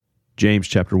James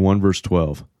chapter 1, verse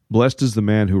 12. Blessed is the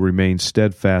man who remains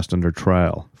steadfast under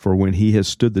trial, for when he has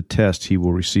stood the test, he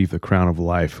will receive the crown of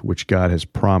life, which God has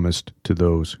promised to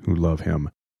those who love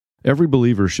him. Every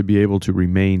believer should be able to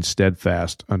remain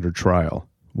steadfast under trial.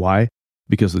 Why?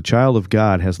 Because the child of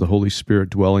God has the Holy Spirit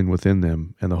dwelling within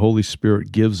them, and the Holy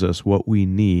Spirit gives us what we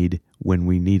need when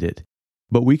we need it.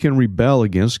 But we can rebel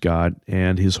against God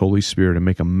and His Holy Spirit and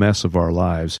make a mess of our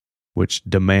lives, which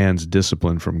demands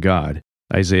discipline from God.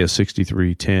 Isaiah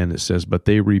 63:10, it says, "But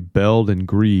they rebelled and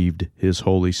grieved His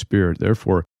Holy Spirit.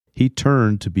 Therefore, He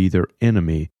turned to be their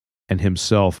enemy and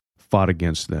Himself fought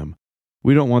against them."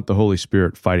 We don't want the Holy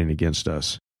Spirit fighting against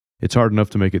us. It's hard enough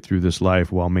to make it through this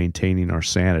life while maintaining our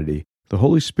sanity. The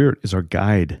Holy Spirit is our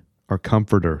guide, our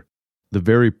comforter, the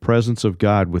very presence of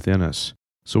God within us.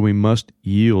 So we must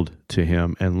yield to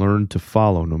Him and learn to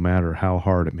follow no matter how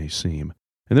hard it may seem.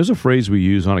 And there's a phrase we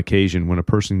use on occasion when a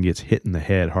person gets hit in the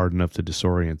head hard enough to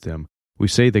disorient them. We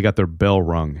say they got their bell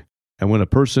rung. And when a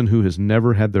person who has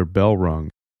never had their bell rung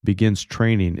begins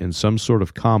training in some sort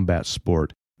of combat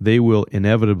sport, they will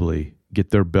inevitably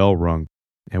get their bell rung.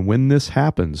 And when this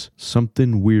happens,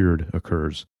 something weird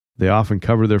occurs. They often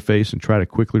cover their face and try to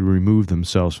quickly remove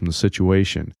themselves from the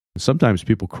situation. And sometimes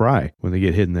people cry when they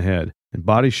get hit in the head. And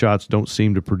body shots don't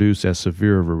seem to produce as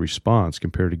severe of a response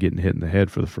compared to getting hit in the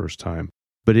head for the first time.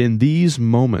 But in these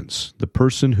moments, the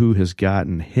person who has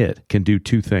gotten hit can do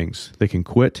two things. They can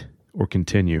quit or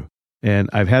continue. And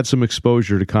I've had some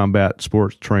exposure to combat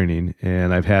sports training,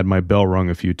 and I've had my bell rung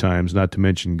a few times, not to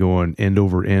mention going end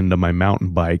over end on my mountain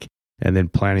bike and then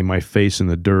planting my face in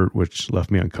the dirt, which left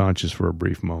me unconscious for a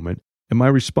brief moment. And my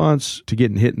response to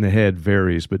getting hit in the head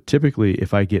varies, but typically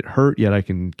if I get hurt yet I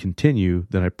can continue,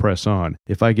 then I press on.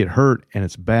 If I get hurt and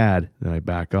it's bad, then I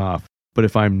back off. But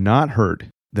if I'm not hurt,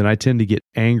 then I tend to get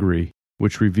angry,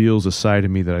 which reveals a side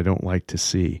of me that I don't like to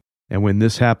see. And when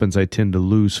this happens, I tend to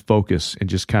lose focus and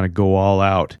just kind of go all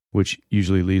out, which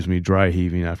usually leaves me dry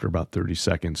heaving after about 30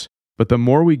 seconds. But the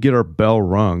more we get our bell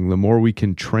rung, the more we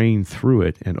can train through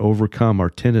it and overcome our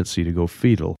tendency to go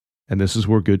fetal. And this is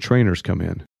where good trainers come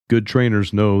in. Good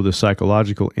trainers know the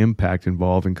psychological impact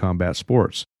involved in combat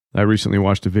sports. I recently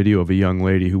watched a video of a young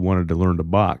lady who wanted to learn to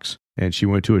box, and she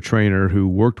went to a trainer who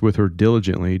worked with her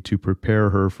diligently to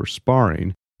prepare her for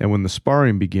sparring. And when the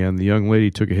sparring began, the young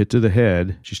lady took a hit to the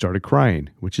head. She started crying,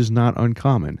 which is not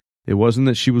uncommon. It wasn't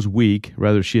that she was weak,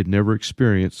 rather she had never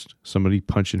experienced somebody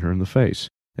punching her in the face.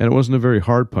 And it wasn't a very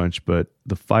hard punch, but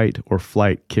the fight or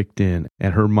flight kicked in,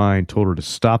 and her mind told her to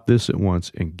stop this at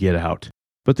once and get out.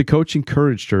 But the coach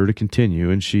encouraged her to continue,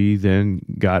 and she then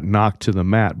got knocked to the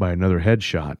mat by another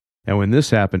headshot. And when this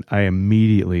happened, I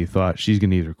immediately thought she's going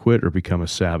to either quit or become a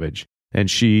savage. And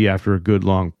she, after a good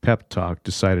long pep talk,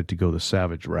 decided to go the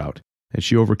savage route. And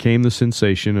she overcame the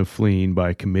sensation of fleeing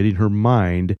by committing her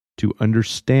mind to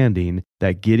understanding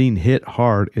that getting hit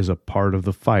hard is a part of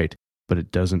the fight, but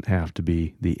it doesn't have to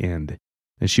be the end.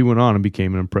 And she went on and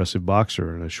became an impressive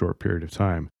boxer in a short period of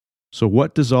time. So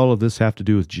what does all of this have to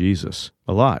do with Jesus?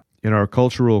 A lot. In our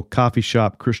cultural coffee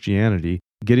shop Christianity,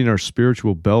 getting our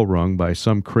spiritual bell rung by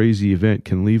some crazy event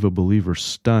can leave a believer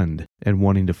stunned and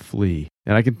wanting to flee.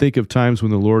 And I can think of times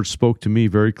when the Lord spoke to me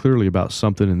very clearly about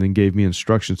something and then gave me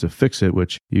instructions to fix it,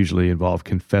 which usually involved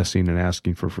confessing and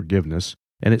asking for forgiveness.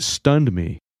 And it stunned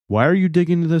me. Why are you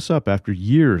digging this up after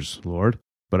years, Lord?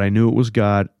 But I knew it was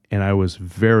God, and I was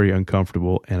very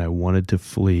uncomfortable, and I wanted to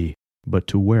flee. But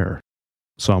to where?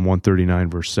 Psalm 139,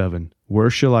 verse 7,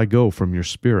 "Where shall I go from your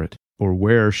spirit? Or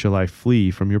where shall I flee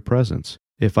from your presence?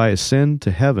 If I ascend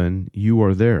to heaven, you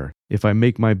are there. If I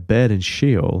make my bed in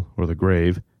Sheol, or the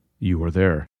grave, you are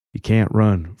there." You can't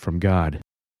run from God.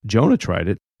 Jonah tried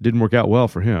it. Didn't work out well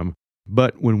for him.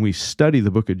 But when we study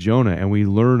the book of Jonah and we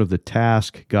learn of the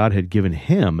task God had given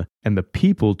him and the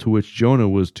people to which Jonah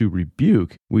was to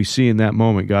rebuke, we see in that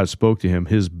moment God spoke to him,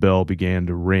 his bell began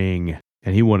to ring.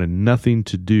 And he wanted nothing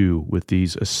to do with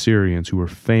these Assyrians who were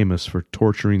famous for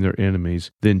torturing their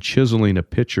enemies, then chiseling a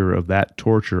picture of that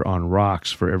torture on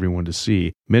rocks for everyone to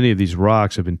see. Many of these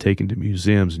rocks have been taken to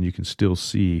museums, and you can still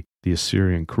see the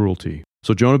Assyrian cruelty.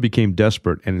 So Jonah became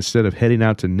desperate, and instead of heading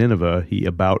out to Nineveh, he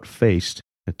about-faced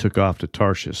and took off to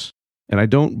Tarshish. And I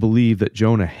don't believe that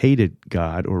Jonah hated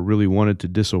God or really wanted to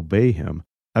disobey him.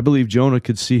 I believe Jonah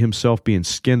could see himself being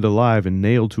skinned alive and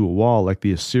nailed to a wall like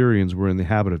the Assyrians were in the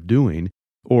habit of doing,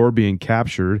 or being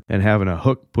captured and having a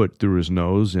hook put through his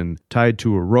nose and tied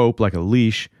to a rope like a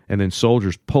leash, and then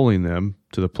soldiers pulling them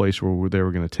to the place where they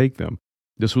were going to take them.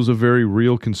 This was a very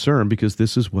real concern because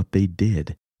this is what they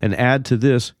did. And add to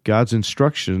this, God's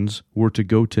instructions were to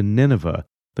go to Nineveh,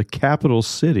 the capital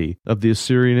city of the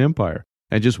Assyrian Empire.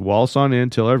 and just waltz on in,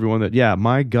 tell everyone that, yeah,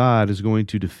 my God is going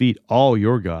to defeat all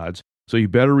your gods, so you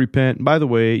better repent. And by the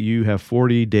way, you have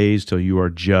 40 days till you are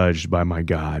judged by my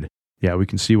God. Yeah, we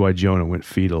can see why Jonah went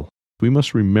fetal. We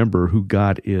must remember who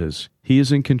God is. He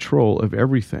is in control of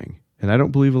everything. And I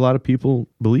don't believe a lot of people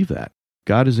believe that.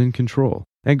 God is in control.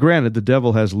 And granted, the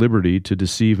devil has liberty to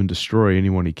deceive and destroy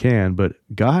anyone he can, but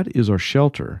God is our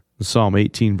shelter. Psalm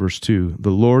 18, verse 2,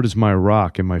 "The Lord is my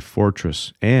rock and my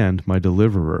fortress and my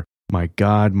deliverer, my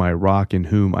God, my rock in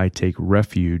whom I take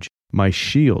refuge, my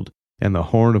shield and the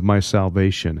horn of my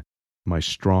salvation, my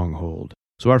stronghold."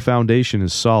 So our foundation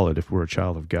is solid if we're a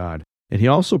child of God. And he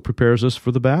also prepares us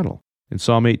for the battle. In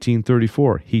Psalm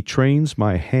 18:34, "He trains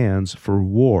my hands for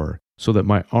war so that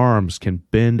my arms can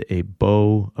bend a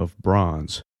bow of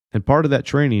bronze." And part of that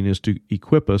training is to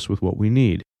equip us with what we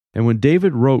need. And when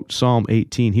David wrote Psalm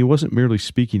 18, he wasn't merely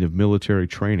speaking of military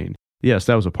training. Yes,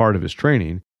 that was a part of his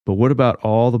training, but what about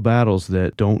all the battles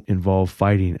that don't involve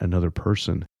fighting another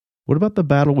person? What about the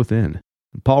battle within?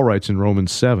 And Paul writes in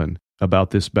Romans 7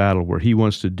 about this battle where he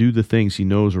wants to do the things he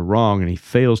knows are wrong and he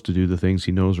fails to do the things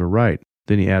he knows are right.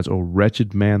 Then he adds, "O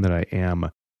wretched man that I am,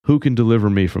 who can deliver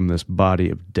me from this body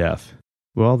of death?"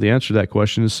 Well, the answer to that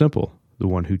question is simple: the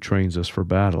one who trains us for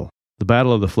battle. The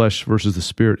battle of the flesh versus the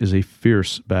spirit is a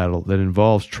fierce battle that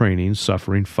involves training,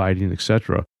 suffering, fighting,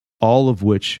 etc., all of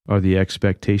which are the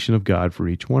expectation of God for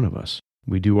each one of us.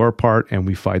 We do our part and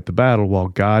we fight the battle while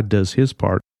God does his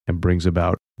part and brings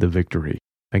about the victory.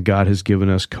 And God has given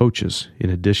us coaches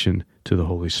in addition to the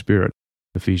Holy Spirit.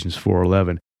 Ephesians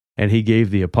 4:11. "And he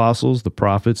gave the apostles, the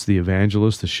prophets, the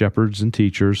evangelists, the shepherds, and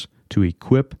teachers to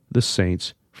equip the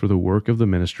saints for the work of the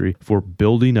ministry, for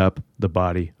building up the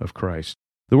body of Christ."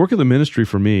 The work of the ministry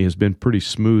for me has been pretty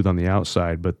smooth on the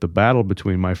outside, but the battle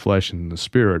between my flesh and the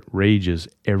spirit rages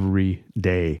every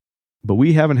day. But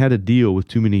we haven't had to deal with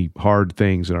too many hard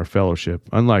things in our fellowship,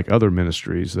 unlike other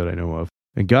ministries that I know of.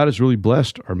 And God has really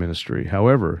blessed our ministry.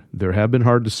 However, there have been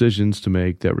hard decisions to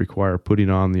make that require putting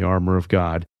on the armor of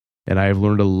God. And I have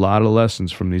learned a lot of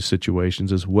lessons from these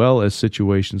situations, as well as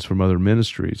situations from other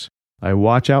ministries. I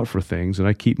watch out for things, and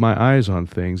I keep my eyes on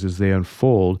things as they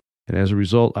unfold. And as a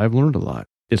result, I've learned a lot.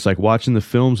 It's like watching the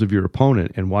films of your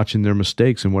opponent and watching their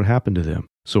mistakes and what happened to them.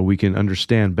 So we can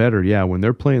understand better, yeah, when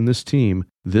they're playing this team,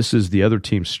 this is the other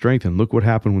team's strength. And look what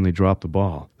happened when they dropped the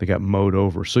ball. They got mowed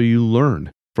over. So you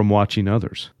learn from watching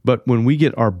others. But when we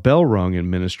get our bell rung in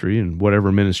ministry, and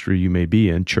whatever ministry you may be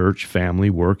in, church, family,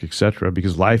 work, etc.,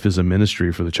 because life is a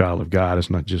ministry for the child of God. It's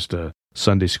not just a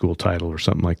Sunday school title or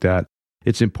something like that.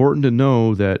 It's important to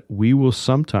know that we will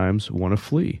sometimes want to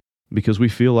flee because we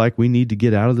feel like we need to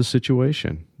get out of the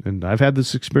situation. And I've had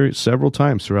this experience several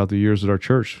times throughout the years at our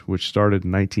church, which started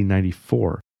in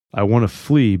 1994. I want to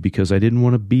flee because I didn't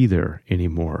want to be there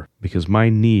anymore, because my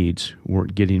needs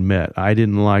weren't getting met. I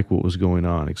didn't like what was going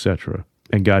on, etc.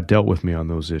 And God dealt with me on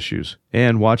those issues.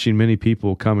 And watching many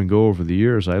people come and go over the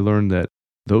years, I learned that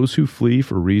those who flee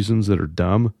for reasons that are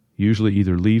dumb usually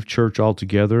either leave church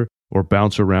altogether or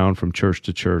bounce around from church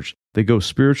to church. They go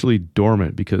spiritually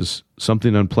dormant because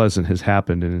something unpleasant has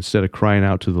happened, and instead of crying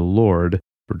out to the Lord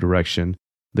for direction,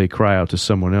 they cry out to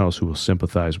someone else who will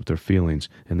sympathize with their feelings,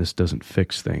 and this doesn't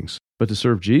fix things. But to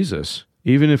serve Jesus,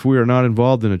 even if we are not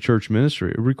involved in a church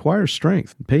ministry, it requires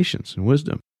strength, patience, and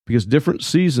wisdom, because different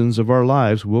seasons of our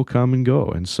lives will come and go,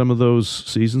 and some of those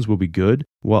seasons will be good,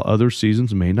 while other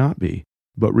seasons may not be.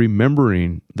 But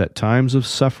remembering that times of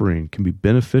suffering can be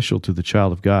beneficial to the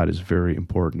child of God is very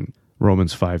important.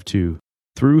 Romans 5:2.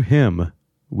 "Through him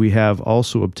we have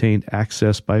also obtained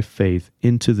access by faith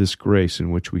into this grace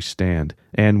in which we stand,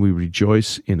 and we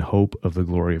rejoice in hope of the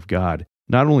glory of God."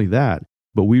 Not only that,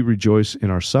 but we rejoice in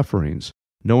our sufferings,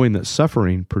 knowing that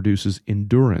suffering produces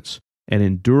endurance, and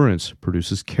endurance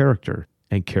produces character,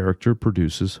 and character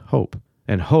produces hope.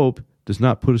 And hope does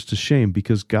not put us to shame,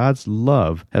 because God's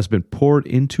love has been poured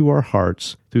into our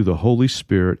hearts through the Holy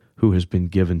Spirit who has been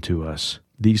given to us.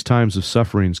 These times of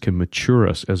sufferings can mature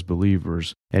us as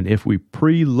believers, and if we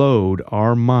preload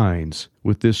our minds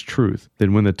with this truth,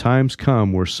 then when the times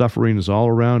come where suffering is all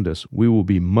around us, we will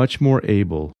be much more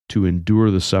able to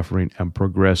endure the suffering and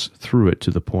progress through it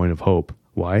to the point of hope.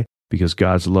 Why? Because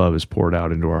God's love is poured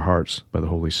out into our hearts by the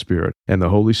Holy Spirit, and the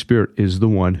Holy Spirit is the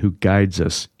one who guides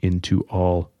us into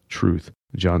all truth.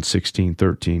 John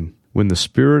 16:13. "When the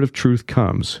Spirit of truth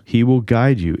comes, he will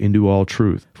guide you into all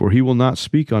truth. For he will not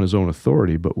speak on his own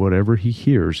authority, but whatever he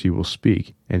hears he will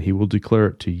speak, and he will declare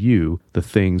it to you the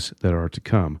things that are to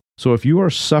come." So if you are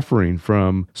suffering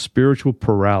from spiritual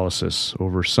paralysis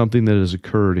over something that has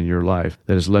occurred in your life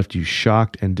that has left you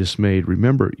shocked and dismayed,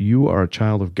 remember, you are a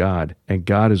child of God, and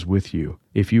God is with you.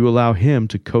 If you allow him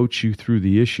to coach you through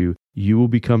the issue, you will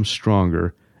become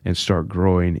stronger and start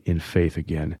growing in faith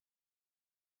again.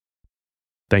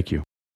 Thank you.